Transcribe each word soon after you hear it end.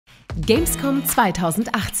Gamescom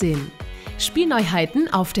 2018.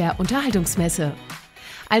 Spielneuheiten auf der Unterhaltungsmesse.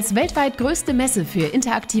 Als weltweit größte Messe für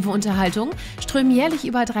interaktive Unterhaltung strömen jährlich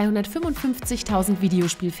über 355.000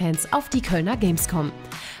 Videospielfans auf die Kölner Gamescom.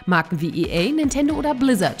 Marken wie EA, Nintendo oder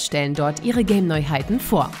Blizzard stellen dort ihre Game-Neuheiten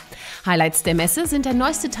vor. Highlights der Messe sind der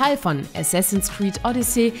neueste Teil von Assassin's Creed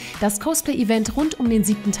Odyssey, das Cosplay-Event rund um den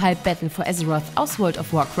 7. Teil Battle for Azeroth aus World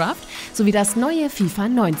of Warcraft sowie das neue FIFA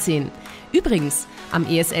 19. Übrigens, am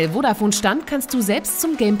ESL-Vodafone-Stand kannst du selbst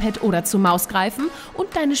zum Gamepad oder zur Maus greifen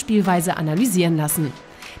und deine Spielweise analysieren lassen.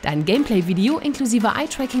 Dein Gameplay-Video inklusive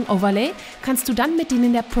Eye-Tracking-Overlay kannst du dann mit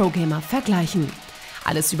denen der Pro-Gamer vergleichen.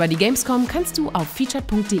 Alles über die Gamescom kannst du auf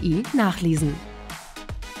featured.de nachlesen.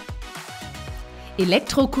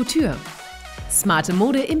 Elektro Couture. Smarte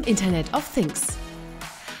Mode im Internet of Things.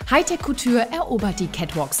 Hightech Couture erobert die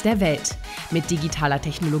Catwalks der Welt. Mit digitaler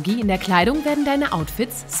Technologie in der Kleidung werden deine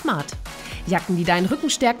Outfits smart. Jacken, die deinen Rücken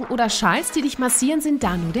stärken oder Schals, die dich massieren, sind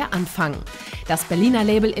da nur der Anfang. Das Berliner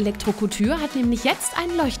Label Elektro Couture hat nämlich jetzt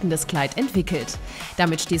ein leuchtendes Kleid entwickelt.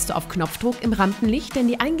 Damit stehst du auf Knopfdruck im Rampenlicht, denn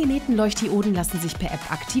die eingenähten Leuchtdioden lassen sich per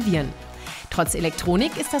App aktivieren. Trotz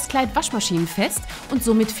Elektronik ist das Kleid waschmaschinenfest und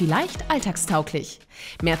somit vielleicht alltagstauglich.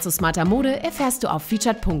 Mehr zu smarter Mode erfährst du auf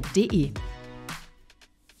featured.de.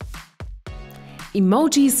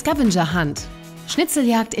 Emoji-Scavenger-Hunt.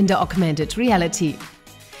 Schnitzeljagd in der Augmented Reality.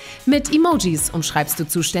 Mit Emojis umschreibst du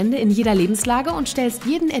Zustände in jeder Lebenslage und stellst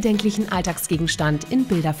jeden erdenklichen Alltagsgegenstand in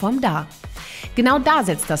Bilderform dar. Genau da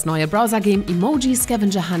setzt das neue Browser-Game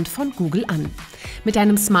Emoji-Scavenger-Hunt von Google an. Mit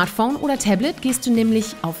deinem Smartphone oder Tablet gehst du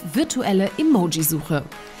nämlich auf virtuelle Emoji-Suche.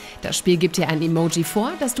 Das Spiel gibt dir ein Emoji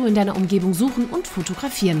vor, das du in deiner Umgebung suchen und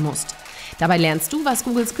fotografieren musst. Dabei lernst du, was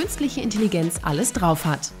Googles künstliche Intelligenz alles drauf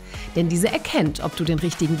hat. Denn diese erkennt, ob du den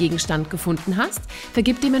richtigen Gegenstand gefunden hast,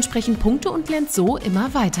 vergibt dementsprechend Punkte und lernt so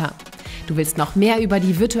immer weiter. Du willst noch mehr über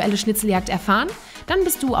die virtuelle Schnitzeljagd erfahren? Dann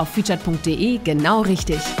bist du auf featured.de genau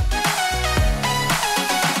richtig.